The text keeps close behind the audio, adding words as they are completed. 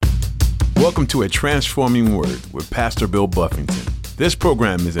Welcome to A Transforming Word with Pastor Bill Buffington. This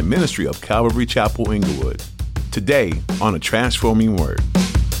program is a ministry of Calvary Chapel, Inglewood. Today on A Transforming Word.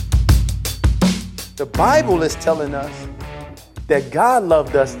 The Bible is telling us that God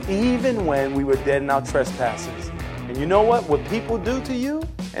loved us even when we were dead in our trespasses. And you know what people do to you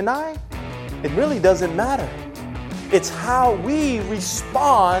and I, it really doesn't matter. It's how we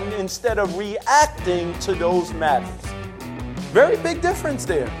respond instead of reacting to those matters. Very big difference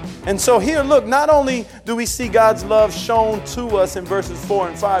there. And so here, look, not only do we see God's love shown to us in verses 4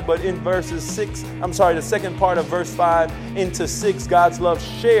 and 5, but in the second part of verse 5 into 6, God's love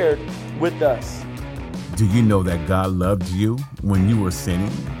shared with us. Do you know that God loved you when you were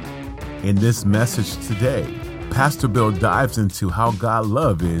sinning? In this message today, Pastor Bill dives into how God's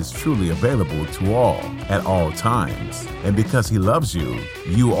love is truly available to all at all times. And because he loves you,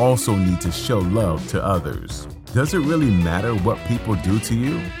 you also need to show love to others. Does it really matter what people do to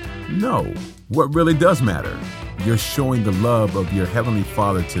you? No. What really does matter? You're showing the love of your Heavenly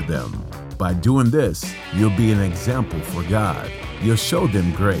Father to them. By doing this, you'll be an example for God. You'll show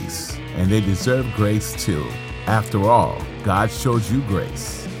them grace, and they deserve grace too. After all, God showed you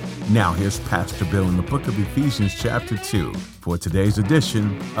grace. Now here's Pastor Bill in the book of Ephesians chapter 2 for today's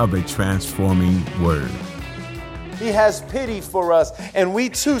edition of A Transforming Word. He has pity for us, and we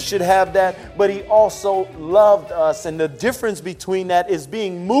too should have that, but he also loved us. And the difference between that is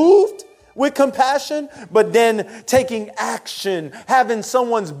being moved with compassion, but then taking action, having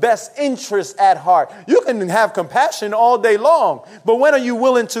someone's best interest at heart. You can have compassion all day long, but when are you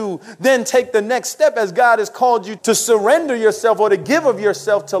willing to then take the next step as God has called you to surrender yourself or to give of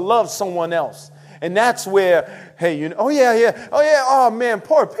yourself to love someone else? And that's where, hey, oh man,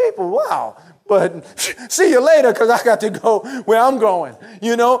 poor people, wow. But see you later because I got to go where I'm going,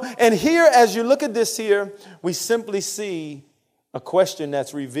 And here, as you look at this here, we simply see a question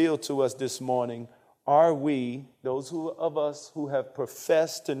that's revealed to us this morning. Are we, those of us who have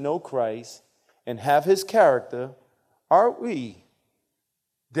professed to know Christ and have his character, are we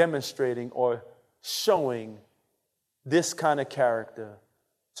demonstrating or showing this kind of character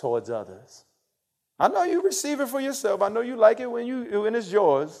towards others? I know you receive it for yourself. I know you like it when it's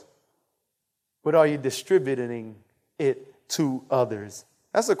yours. But are you distributing it to others?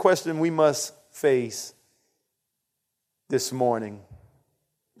 That's a question we must face this morning.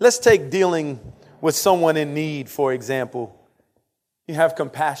 Let's take dealing with someone in need, for example. You have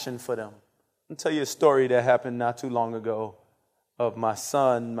compassion for them. I'll tell you a story that happened not too long ago of my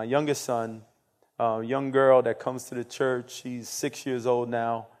son, my youngest son, a young girl that comes to the church. She's 6 years old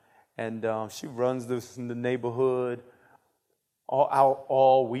now, and she runs in the neighborhood.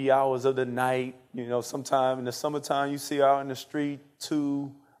 All wee hours of the night, sometime in the summertime you see her out in the street 2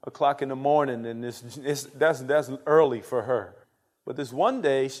 o'clock in the morning, and that's early for her. But this one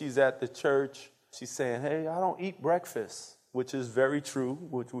day she's at the church, she's saying, hey, I don't eat breakfast, which is very true,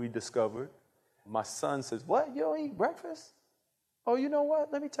 which we discovered. My son says, what, you don't eat breakfast? Oh, you know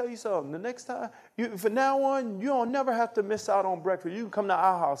what? Let me tell you something. The next time, from now on, you don't never have to miss out on breakfast. You can come to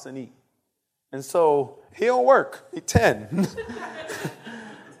our house and eat. And so he don't work. He's 10.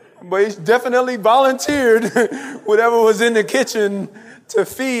 But he's definitely volunteered whatever was in the kitchen to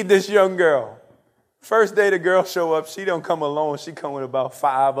feed this young girl. First day the girl show up, she don't come alone. She come with about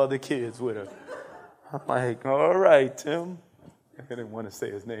 5 other kids with her. I'm like, all right, Tim. I didn't want to say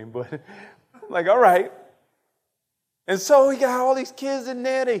his name, but I'm like, all right. And so we got all these kids in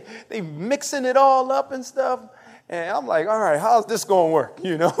there. They mixing it all up and stuff. And I'm like, all right, how's this going to work,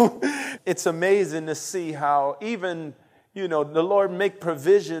 It's amazing to see how even, the Lord make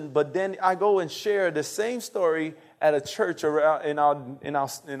provision, but then I go and share the same story at a church around in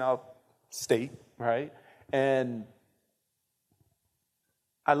our state, right? And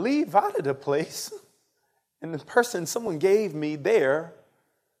I leave out of the place, and someone gave me there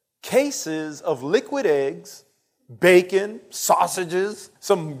cases of liquid eggs, bacon, sausages,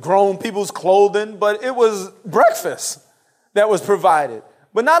 some grown people's clothing, but it was breakfast that was provided.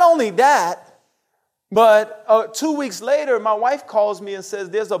 But not only that, but 2 weeks later, my wife calls me and says,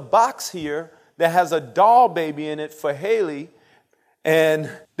 there's a box here that has a doll baby in it for Haley, and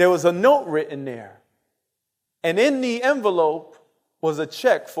there was a note written there. And in the envelope was a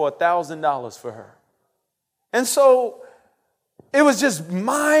check for $1,000 for her. And so it was just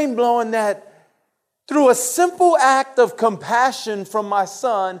mind-blowing that through a simple act of compassion from my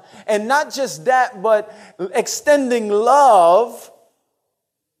son, and not just that, but extending love,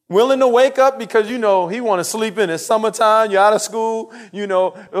 Willing to wake up because, he want to sleep in. It's summertime. You're out of school.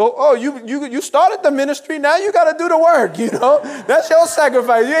 You started the ministry. Now you got to do the work. That's your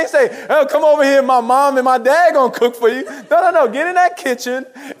sacrifice. You ain't say, oh, come over here. My mom and my dad going to cook for you. No. Get in that kitchen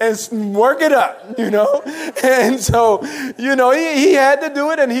and work it up, And so, he had to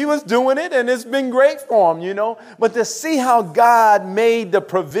do it and he was doing it and it's been great for him, But to see how God made the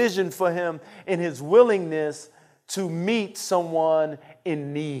provision for him in his willingness to meet someone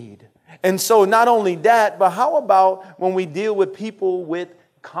in need. And so not only that, but how about when we deal with people with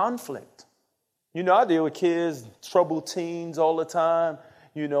conflict? I deal with kids, troubled teens all the time.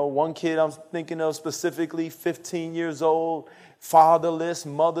 One kid I'm thinking of specifically, 15 years old, fatherless,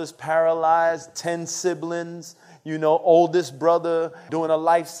 mother's paralyzed, 10 siblings, oldest brother doing a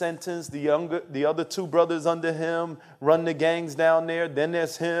life sentence. The other two brothers under him run the gangs down there. Then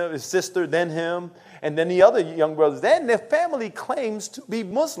there's him, his sister, then him. And then the other young brothers. Then their family claims to be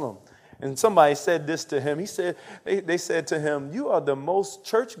Muslim. And somebody said this to him. They said to him, you are the most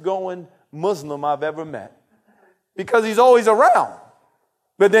church-going Muslim I've ever met. Because he's always around.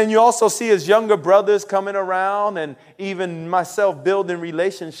 But then you also see his younger brothers coming around and even myself building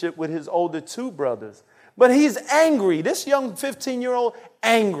relationship with his older two brothers. But he's angry. This young 15-year-old,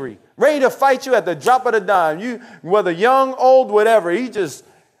 angry. Ready to fight you at the drop of the dime. Whether young, old, whatever. He just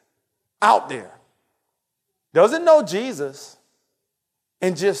out there. Doesn't know Jesus.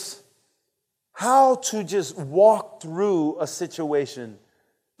 And just how to just walk through a situation.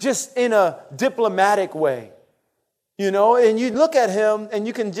 Just in a diplomatic way. And you look at him and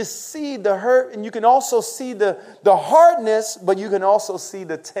you can just see the hurt. And you can also see the hardness. But you can also see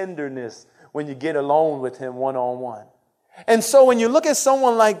the tenderness when you get alone with him one-on-one. And so when you look at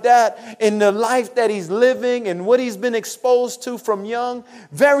someone like that in the life that he's living and what he's been exposed to from young,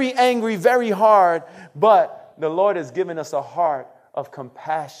 very angry, very hard, but the Lord has given us a heart of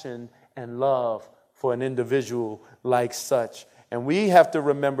compassion and love for an individual like such. And we have to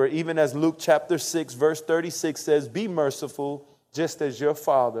remember, even as Luke chapter 6, verse 36 says, be merciful just as your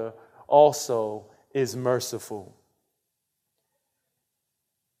Father also is merciful.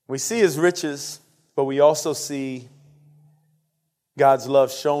 We see his riches, but we also see God's love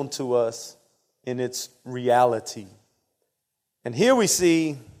shown to us in its reality. And here we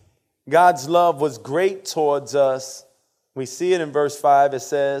see God's love was great towards us. We see it in verse 5. It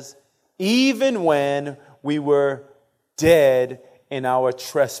says, even when we were dead in our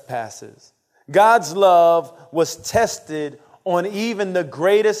trespasses. God's love was tested on even the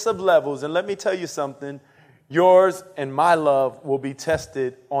greatest of levels. And let me tell you something. Yours and my love will be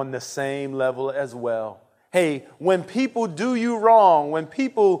tested on the same level as well. Hey, when people do you wrong, when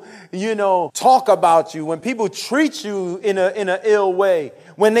people, talk about you, when people treat you in an ill way,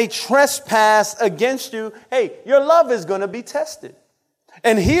 when they trespass against you, hey, your love is going to be tested.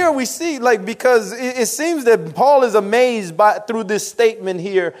 And here we see, because it seems that Paul is amazed through this statement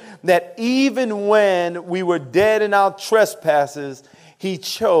here, that even when we were dead in our trespasses, he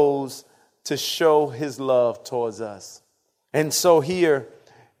chose to show his love towards us. And so here,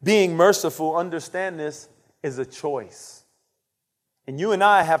 being merciful, understand this, is a choice. And you and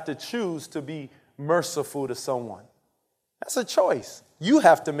I have to choose to be merciful to someone. That's a choice. You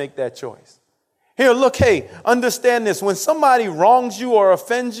have to make that choice. Here, look, hey, understand this. When somebody wrongs you or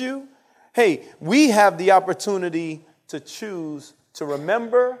offends you, hey, we have the opportunity to choose to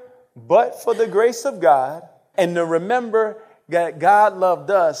remember, but for the grace of God, and to remember that God loved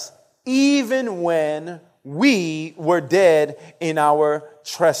us even when we were dead in our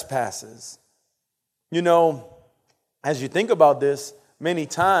trespasses. As you think about this, many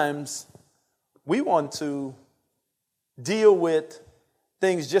times we want to deal with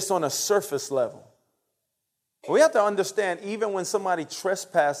things just on a surface level. We have to understand, even when somebody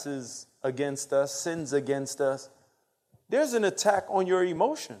trespasses against us, sins against us, there's an attack on your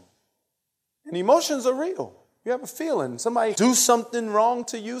emotion. And emotions are real. You have a feeling. Somebody do something wrong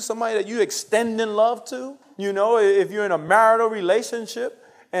to you, somebody that you extend in love to. If you're in a marital relationship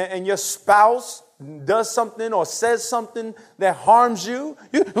and your spouse does something or says something that harms you,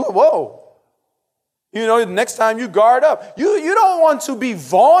 whoa. The next time you guard up. You don't want to be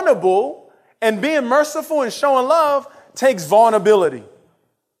vulnerable, and being merciful and showing love takes vulnerability.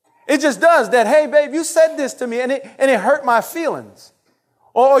 It just does that. Hey, babe, you said this to me and it hurt my feelings.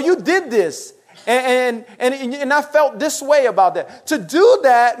 Or you did this and I felt this way about that. To do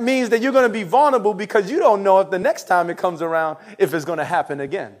that means that you're going to be vulnerable because you don't know if the next time it comes around, if it's going to happen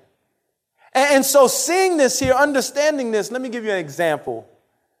again. And so seeing this here, understanding this, let me give you an example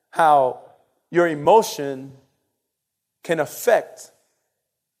how your emotion can affect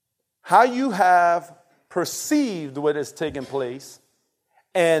how you have perceived what has taken place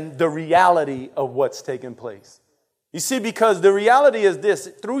and the reality of what's taking place. You see, because the reality is this: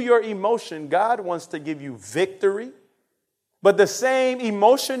 through your emotion, God wants to give you victory. But the same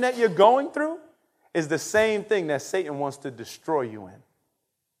emotion that you're going through is the same thing that Satan wants to destroy you in.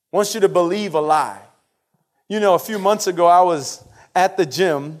 Wants you to believe a lie. You know, a few months ago, I was at the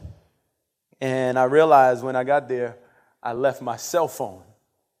gym, and I realized when I got there, I left my cell phone.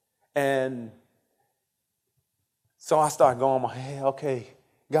 And so I started going, hey, okay,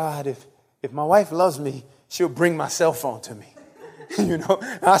 God, if my wife loves me, she'll bring my cell phone to me. You know,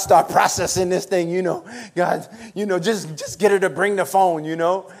 and I start processing this thing, you know, God, you know, just get her to bring the phone, you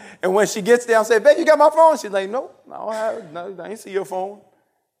know. And when she gets there, I say, babe, you got my phone? She's like, no, I ain't see your phone.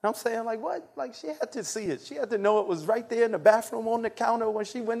 And I'm saying, like, what? Like, she had to see it. She had to know it was right there in the bathroom on the counter. When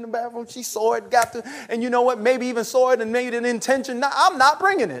she went in the bathroom, she saw it, and you know what? Maybe even saw it and made an intention. No, I'm not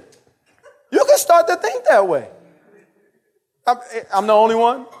bringing it. You can start to think that way. I'm the only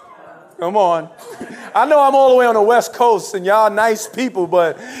one? Come on. I know I'm all the way on the West Coast and y'all nice people,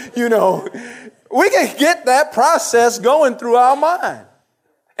 but, you know, we can get that process going through our mind.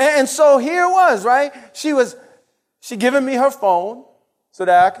 And so here it was, right? She giving me her phone so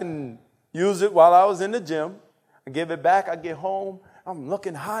that I can use it while I was in the gym. I give it back. I get home. I'm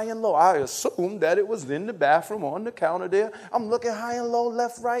looking high and low. I assumed that it was in the bathroom on the counter there. I'm looking high and low,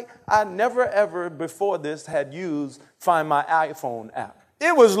 left, right. I never, ever before this had used Find My iPhone app.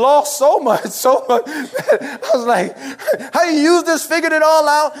 It was lost so much that I was like, how do you use this, figured it all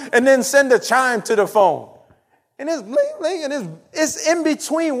out, and then send a chime to the phone? And it's bling, bling, and it's in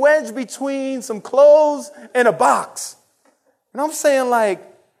between, wedged between some clothes and a box. And I'm saying, like,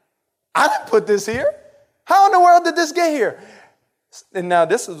 I didn't put this here. How in the world did this get here? And now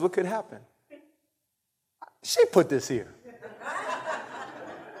this is what could happen. She put this here.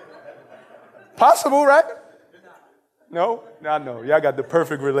 Possible, right? No? I know. Y'all got the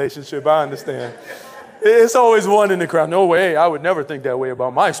perfect relationship. I understand. It's always one in the crowd. No way. I would never think that way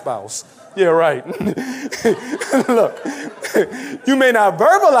about my spouse. Yeah, right. Look, you may not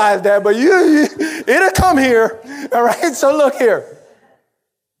verbalize that, but it'll come here. All right? So look here.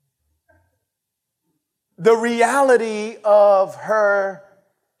 The reality of her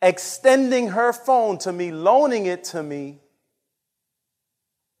extending her phone to me, loaning it to me,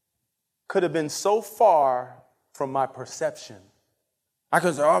 could have been so far from my perception. I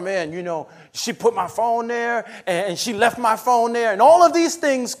could say, oh man, you know, she put my phone there and she left my phone there. And all of these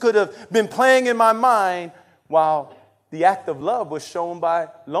things could have been playing in my mind while the act of love was shown by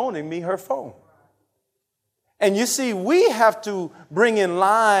loaning me her phone. And you see, we have to bring in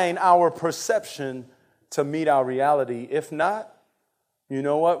line our perception to meet our reality. If not, you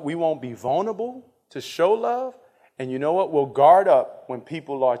know what? We won't be vulnerable to show love. And you know what? We'll guard up when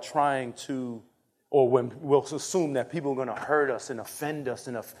people are trying to, or when we'll assume that people are going to hurt us and offend us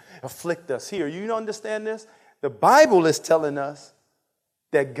and afflict us. Here, you understand this? The Bible is telling us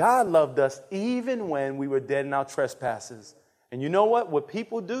that God loved us even when we were dead in our trespasses. And you know what? What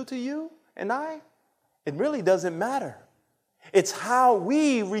people do to you and I, it really doesn't matter. It's how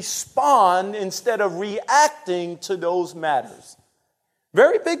we respond instead of reacting to those matters.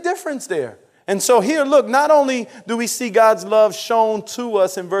 Very big difference there. And so here, look, not only do we see God's love shown to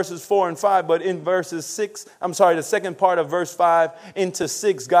us in verses 4 and 5, but in the second part of verse 5 into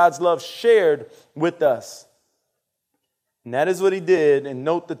 6, God's love shared with us. And that is what he did. And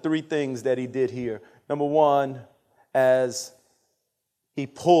note the three things that he did here. Number one, as he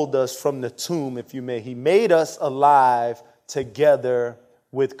pulled us from the tomb, if you may, he made us alive together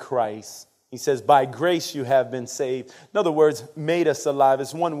with Christ. He says, by grace you have been saved. In other words, made us alive.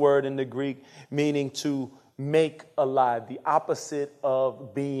 It's one word in the Greek meaning to make alive, the opposite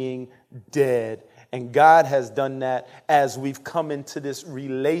of being dead. And God has done that as we've come into this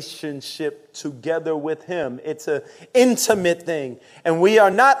relationship together with him. It's an intimate thing. And we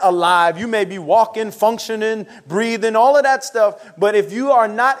are not alive. You may be walking, functioning, breathing, all of that stuff. But if you are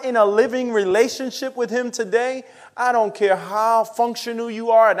not in a living relationship with him today, I don't care how functional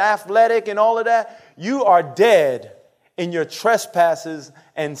you are and athletic and all of that, you are dead in your trespasses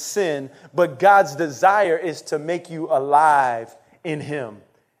and sin. But God's desire is to make you alive in him.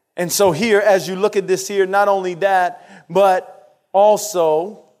 And so here, as you look at this here, not only that, but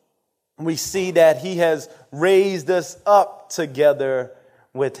also we see that he has raised us up together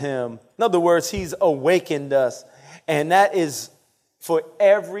with him. In other words, he's awakened us. And that is for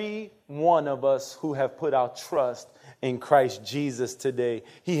every one of us who have put our trust in Christ Jesus today.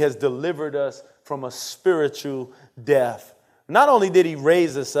 He has delivered us from a spiritual death. Not only did he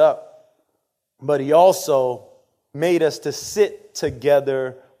raise us up, but he also made us to sit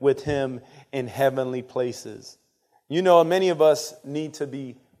together with him in heavenly places. You know, many of us need to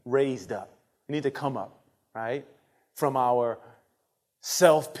be raised up. We need to come up, right? From our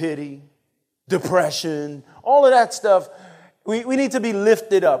self-pity, depression, all of that stuff. We need to be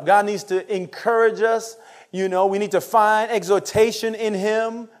lifted up. God needs to encourage us. You know, we need to find exhortation in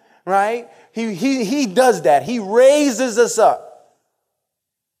him, right? He does that. He raises us up.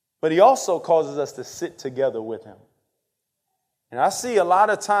 But he also causes us to sit together with him. And I see a lot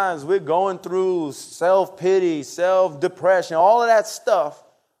of times we're going through self-pity, self-depression, all of that stuff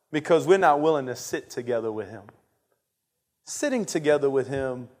because we're not willing to sit together with him. Sitting together with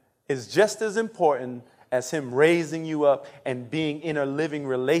him is just as important as him raising you up and being in a living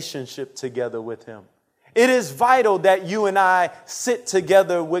relationship together with him. It is vital that you and I sit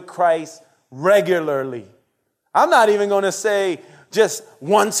together with Christ regularly. I'm not even going to say just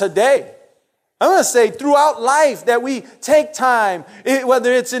once a day. I'm going to say throughout life that we take time,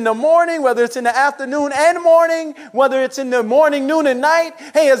 whether it's in the morning, whether it's in the afternoon and morning, whether it's in the morning, noon, and night.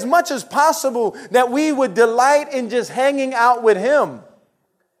 Hey, as much as possible that we would delight in just hanging out with him.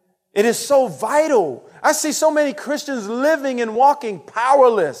 It is so vital. I see so many Christians living and walking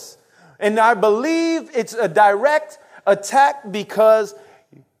powerless. And I believe it's a direct attack because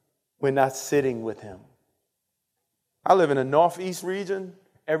we're not sitting with him. I live in the Northeast region.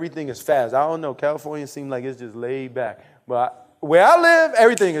 Everything is fast. I don't know. California seems like it's just laid back. But where I live,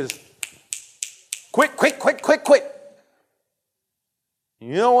 everything is quick.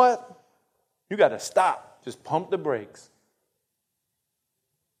 You know what? You got to stop. Just pump the brakes.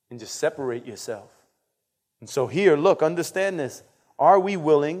 And just separate yourself. And so here, look, understand this. Are we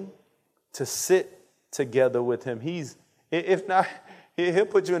willing to sit together with him? If not, he'll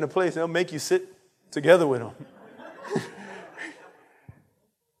put you in a place and he'll make you sit together with him.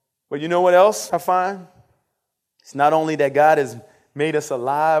 But you know what else I find? It's not only that God has made us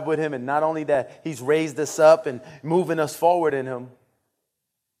alive with him and not only that he's raised us up and moving us forward in him,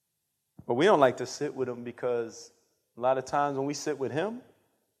 but we don't like to sit with him because a lot of times when we sit with him,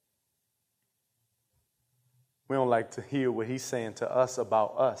 we don't like to hear what he's saying to us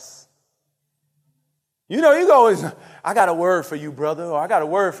about us. You know, you always, I got a word for you, brother, or I got a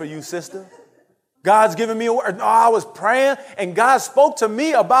word for you, sister. God's given me a word. No, I was praying and God spoke to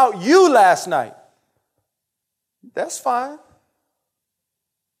me about you last night. That's fine.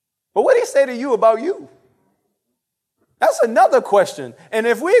 But what did he say to you about you? That's another question. And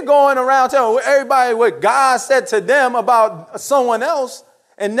if we're going around telling everybody what God said to them about someone else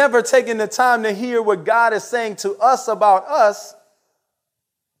and never taking the time to hear what God is saying to us about us,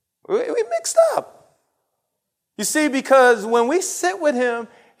 we mixed up. You see, because when we sit with him,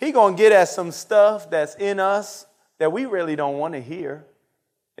 he's going to get at some stuff that's in us that we really don't want to hear,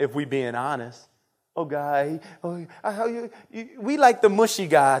 if we being honest. Oh, God, we like the mushy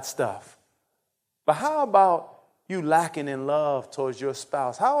God stuff. But how about you lacking in love towards your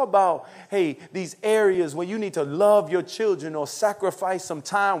spouse? How about, hey, these areas where you need to love your children or sacrifice some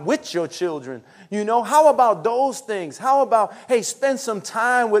time with your children? You know, how about those things? How about, hey, spend some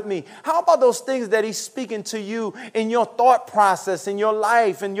time with me? How about those things that he's speaking to you in your thought process, in your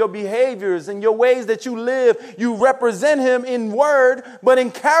life, in your behaviors, in your ways that you live? You represent him in word, but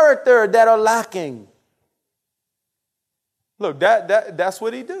in character that are lacking. Look, that's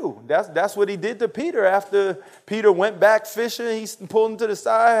what he do. That's what he did to Peter after Peter went back fishing. He pulled him to the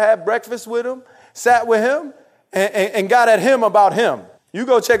side, had breakfast with him, sat with him, and got at him about him. You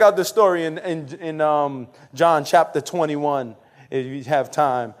go check out the story in John chapter 21 if you have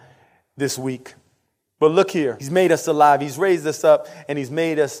time this week. But look here. He's made us alive. He's raised us up, and he's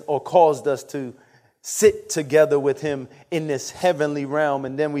made us or caused us to sit together with him in this heavenly realm.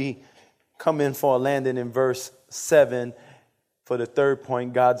 And then we come in for a landing in verse 7. For the third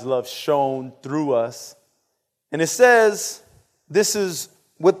point, God's love shown through us. And it says, this is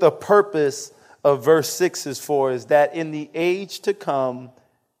what the purpose of verse 6 is for, is that in the age to come,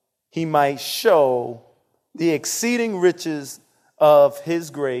 he might show the exceeding riches of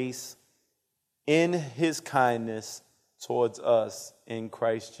his grace in his kindness towards us in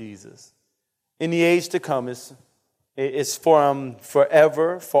Christ Jesus. In the age to come, it's from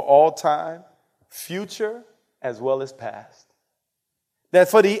forever, for all time, future as well as past. That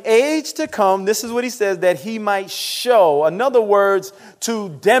for the age to come, this is what he says, that he might show, in other words, to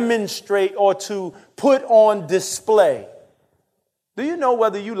demonstrate or to put on display. Do you know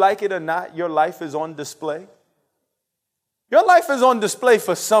whether you like it or not, your life is on display? Your life is on display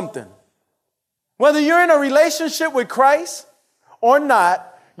for something. Whether you're in a relationship with Christ or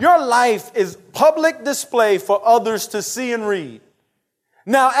not, your life is public display for others to see and read.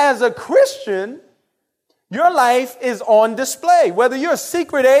 Now, as a Christian, your life is on display. Whether you're a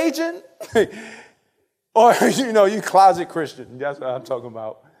secret agent Or, you closet Christian. That's what I'm talking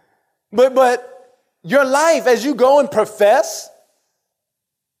about. But your life, as you go and profess,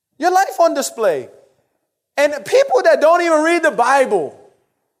 your life on display. And people that don't even read the Bible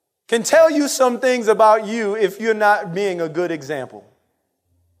can tell you some things about you if you're not being a good example.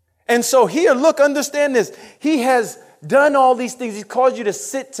 And so here, look, understand this. He has done all these things. He's caused you to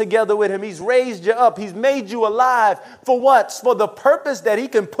sit together with him. He's raised you up. He's made you alive. For what? For the purpose that he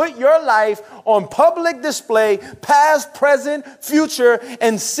can put your life on public display, past, present, future,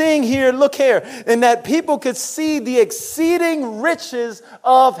 and seeing here, look here, and that people could see the exceeding riches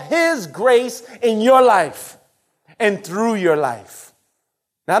of his grace in your life and through your life.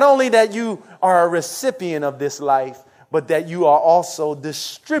 Not only that you are a recipient of this life, but that you are also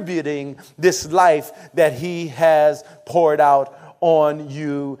distributing this life that he has poured out on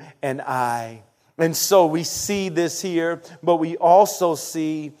you and I. And so we see this here, but we also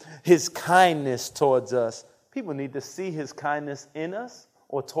see his kindness towards us. People need to see his kindness in us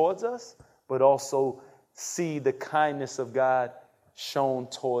or towards us, but also see the kindness of God shown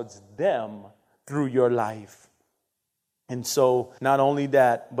towards them through your life. And so not only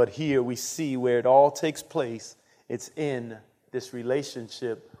that, but here we see where it all takes place. It's in this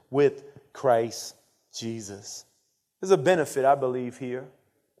relationship with Christ Jesus. There's a benefit, I believe, here.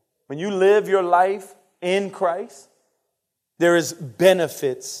 When you live your life in Christ, there is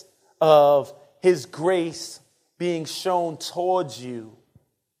benefits of his grace being shown towards you.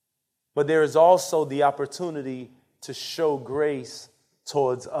 But there is also the opportunity to show grace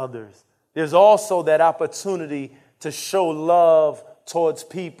towards others. There's also that opportunity to show love towards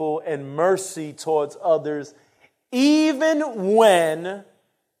people and mercy towards others, even when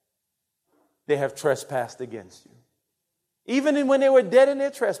they have trespassed against you. Even when they were dead in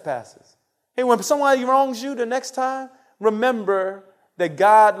their trespasses. Hey, when somebody wrongs you the next time, remember that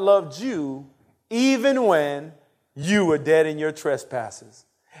God loved you even when you were dead in your trespasses.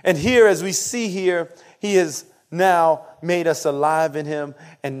 And here, as we see here, he has now made us alive in him.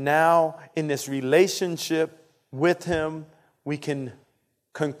 And now in this relationship with him, we can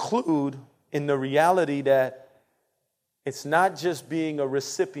conclude in the reality that it's not just being a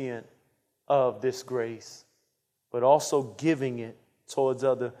recipient of this grace, but also giving it towards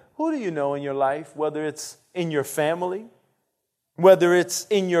others. Who do you know in your life, whether it's in your family, whether it's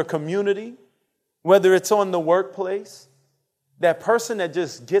in your community, whether it's on the workplace, that person that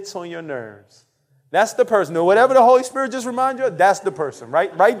just gets on your nerves? That's the person. Whatever the Holy Spirit just reminds you of, that's the person,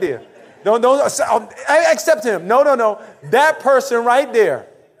 right there. Don't accept him. No. That person right there.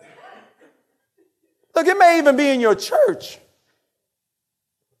 Look, it may even be in your church.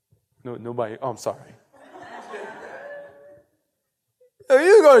 No, nobody. Oh, I'm sorry.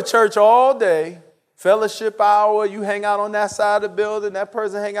 You go to church all day, fellowship hour, you hang out on that side of the building, that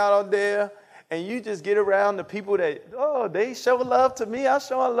person hang out on there, and you just get around the people that, they show love to me, I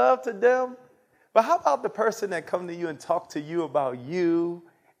show love to them. But how about the person that come to you and talk to you about you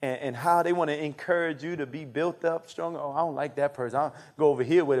and how they want to encourage you to be built up, strong? Oh, I don't like that person. I'll go over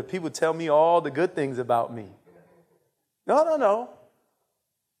here where the people tell me all the good things about me. No.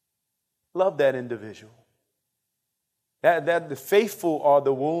 Love that individual. That the faithful are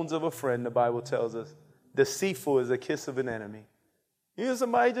the wounds of a friend, the Bible tells us. Deceitful is a kiss of an enemy. You know,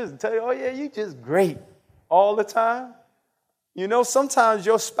 somebody just tell you, oh yeah, you just great all the time. You know, sometimes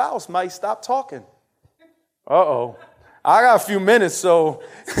your spouse might stop talking. Uh-oh. I got a few minutes, so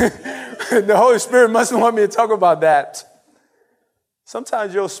the Holy Spirit mustn't want me to talk about that.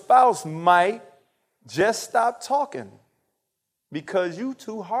 Sometimes your spouse might just stop talking because you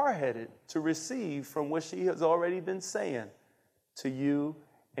too hard-headed to receive from what she has already been saying to you.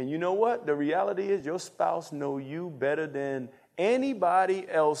 And you know what? The reality is your spouse knows you better than anybody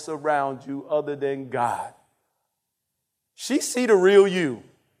else around you other than God. She see the real you.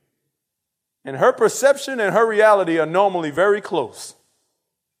 And her perception and her reality are normally very close.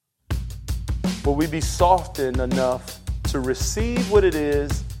 Will we be softened enough to receive what it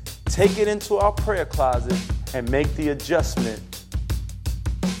is, take it into our prayer closet, and make the adjustment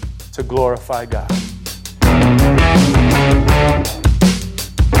to glorify God?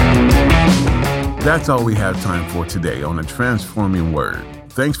 That's all we have time for today on A Transforming Word.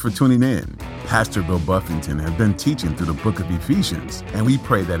 Thanks for tuning in. Pastor Bill Buffington has been teaching through the book of Ephesians, and we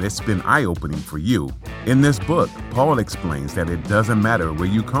pray that it's been eye-opening for you. In this book, Paul explains that it doesn't matter where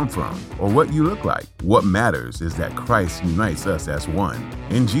you come from or what you look like. What matters is that Christ unites us as one.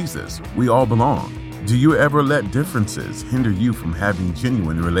 In Jesus, we all belong. Do you ever let differences hinder you from having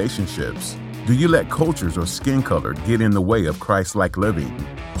genuine relationships? Do you let cultures or skin color get in the way of Christ-like living?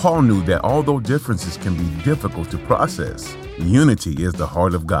 Paul knew that although differences can be difficult to process, unity is the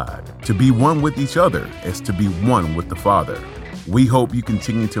heart of God. To be one with each other is to be one with the Father. We hope you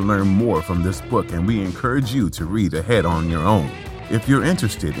continue to learn more from this book, and we encourage you to read ahead on your own. If you're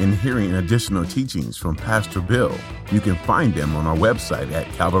interested in hearing additional teachings from Pastor Bill, you can find them on our website at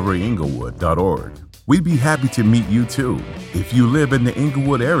calvaryinglewood.org. We'd be happy to meet you too. If you live in the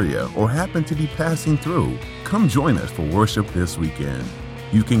Inglewood area or happen to be passing through, come join us for worship this weekend.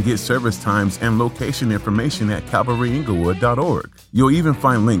 You can get service times and location information at calvaryinglewood.org. You'll even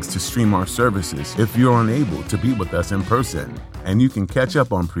find links to stream our services if you're unable to be with us in person, and you can catch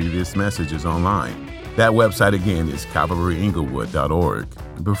up on previous messages online. That website again is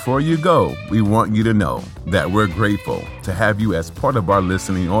calvaryinglewood.org. Before you go, we want you to know that we're grateful to have you as part of our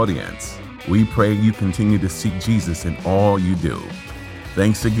listening audience. We pray you continue to seek Jesus in all you do.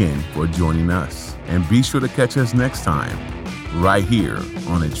 Thanks again for joining us, and be sure to catch us next time, right here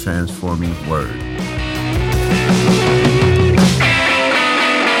on A Transforming Word.